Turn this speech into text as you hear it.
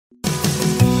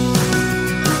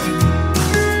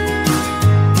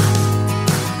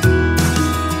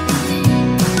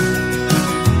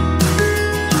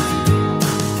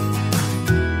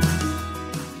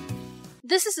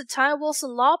This is the Ty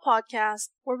Wilson Law Podcast,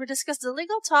 where we discuss the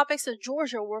legal topics of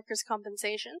Georgia workers'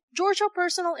 compensation, Georgia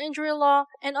personal injury law,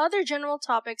 and other general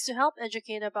topics to help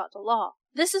educate about the law.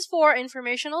 This is for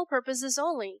informational purposes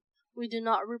only. We do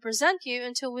not represent you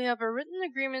until we have a written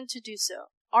agreement to do so.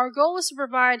 Our goal is to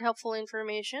provide helpful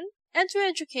information and to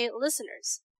educate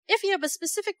listeners. If you have a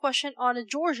specific question on a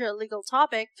Georgia legal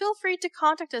topic, feel free to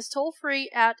contact us toll-free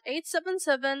at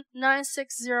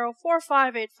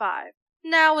 877-960-4585.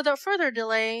 Now, without further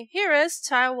delay, here is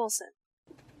Ty Wilson.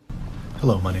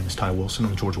 Hello, my name is Ty Wilson.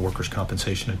 I'm a Georgia workers'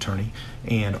 compensation attorney,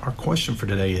 and our question for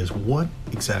today is, what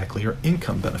exactly are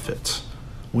income benefits?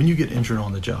 When you get injured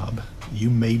on the job,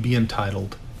 you may be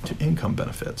entitled to income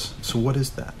benefits. So what is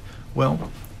that?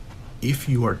 Well, if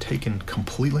you are taken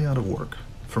completely out of work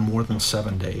for more than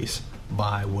 7 days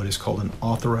by what is called an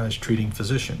authorized treating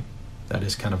physician, that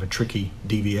is kind of a tricky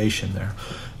deviation there,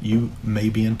 you may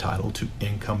be entitled to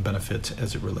income benefits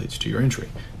as it relates to your injury.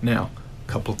 Now,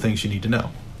 a couple of things you need to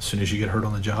know. As soon as you get hurt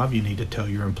on the job, you need to tell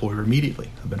your employer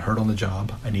immediately, I've been hurt on the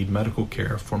job, I need medical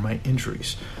care for my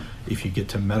injuries. If you get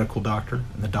to a medical doctor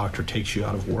and the doctor takes you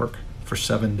out of work for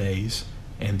 7 days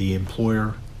and the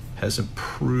employer has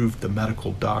approved the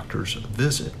medical doctor's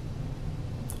visit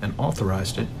and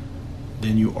authorized it,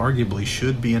 then you arguably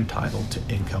should be entitled to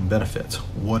income benefits.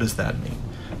 What does that mean?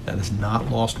 That is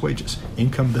not lost wages.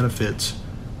 Income benefits,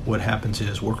 what happens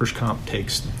is workers' comp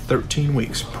takes 13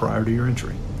 weeks prior to your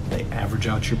injury. They average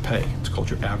out your pay. It's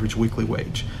called your average weekly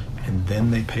wage. And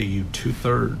then they pay you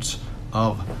 2/3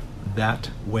 of that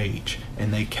wage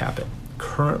and they cap it.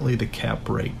 Currently, the cap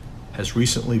rate has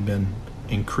recently been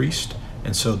increased,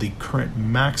 and so the current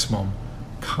maximum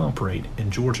comp rate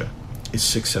in Georgia is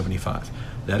 $675.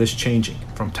 That is changing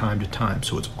from time to time,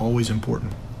 so it's always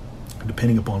important,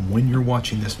 depending upon when you're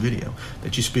watching this video,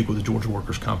 that you speak with a Georgia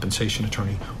workers' compensation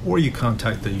attorney or you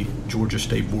contact the Georgia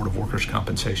State Board of Workers'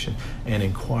 Compensation and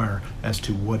inquire as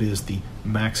to what is the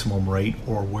maximum rate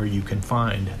or where you can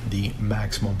find the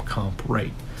maximum comp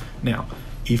rate. Now,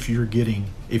 if you're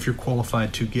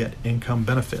qualified to get income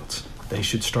benefits, they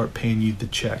should start paying you the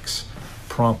checks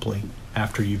promptly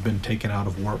after you've been taken out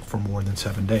of work for more than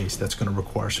 7 days. That's going to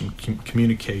require some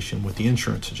communication with the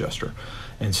insurance adjuster.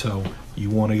 And so you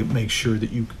want to make sure that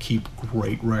you keep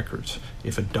great records.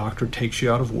 If a doctor takes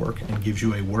you out of work and gives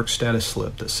you a work status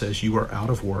slip that says you are out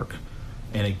of work,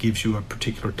 and it gives you a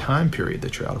particular time period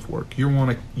that you're out of work, you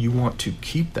want to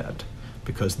keep that,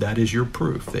 because that is your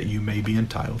proof that you may be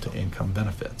entitled to income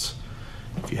benefits.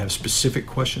 If you have specific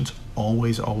questions,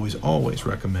 always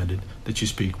recommended that you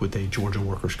speak with a Georgia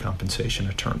workers' compensation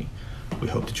attorney. We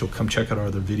hope that you'll come check out our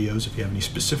other videos. If you have any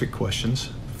specific questions,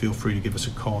 feel free to give us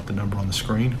a call at the number on the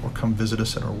screen or come visit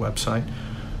us at our website.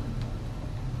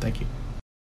 Thank you.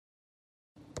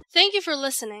 Thank you for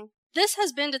listening. This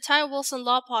has been the Ty Wilson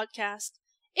Law Podcast.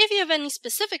 If you have any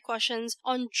specific questions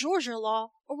on Georgia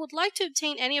law or would like to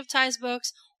obtain any of Ty's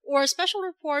books or special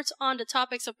reports on the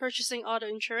topics of purchasing auto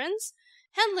insurance,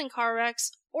 handling car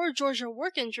wrecks, or Georgia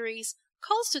work injuries,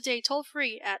 call us today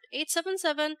toll-free at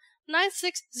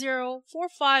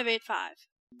 877-960-4585.